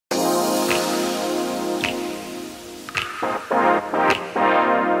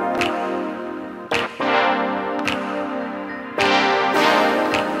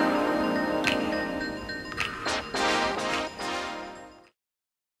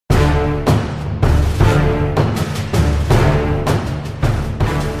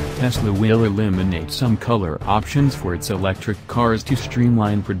Tesla will eliminate some color options for its electric cars to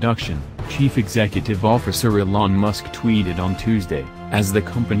streamline production, Chief Executive Officer Elon Musk tweeted on Tuesday, as the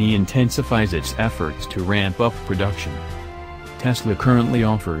company intensifies its efforts to ramp up production. Tesla currently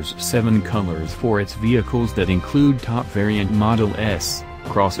offers 7 colors for its vehicles that include top variant Model S,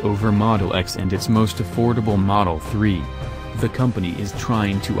 crossover Model X and its most affordable Model 3. The company is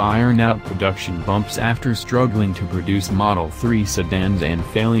trying to iron out production bumps after struggling to produce Model 3 sedans and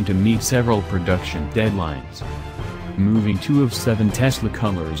failing to meet several production deadlines. Moving 2 of 7 Tesla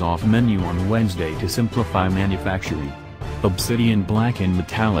colors off menu on Wednesday to simplify manufacturing. Obsidian Black and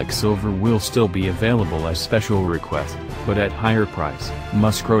Metallic Silver will still be available as special request, but at higher price,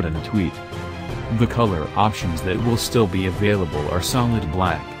 Musk wrote in a tweet. The color options that will still be available are Solid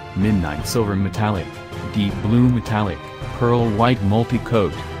Black, Midnight Silver Metallic, Deep Blue Metallic, Pearl White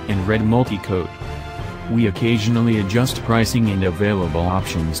Multi-Coat, and Red Multi-Coat. We occasionally adjust pricing and available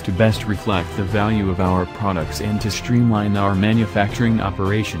options to best reflect the value of our products and to streamline our manufacturing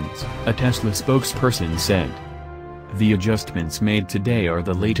operations, a Tesla spokesperson said. The adjustments made today are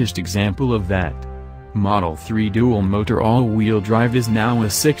the latest example of that. Model 3 dual-motor all-wheel drive is now a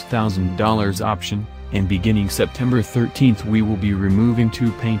 $6,000 option, and beginning September 13 we will be removing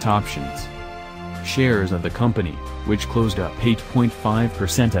 2 paint options. Shares of the company, which closed up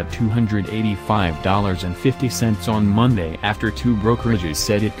 8.5% at $285.50 on Monday after 2 brokerages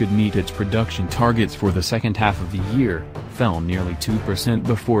said it could meet its production targets for the second half of the year, fell nearly 2%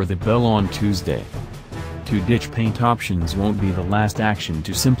 before the bell on Tuesday. To ditch paint options won't be the last action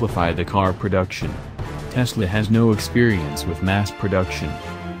to simplify the car production. Tesla has no experience with mass production.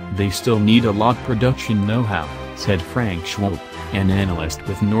 They still need a lot production know-how, said Frank Schwab, an analyst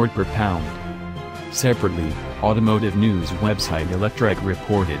with Nord per Pound. Separately, automotive news website Electrek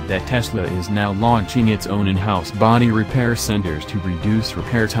reported that Tesla is now launching its own in-house body repair centers to reduce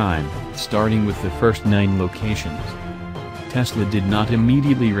repair time, starting with the first 9 locations. Tesla did not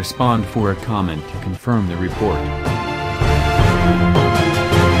immediately respond for a comment to confirm the report.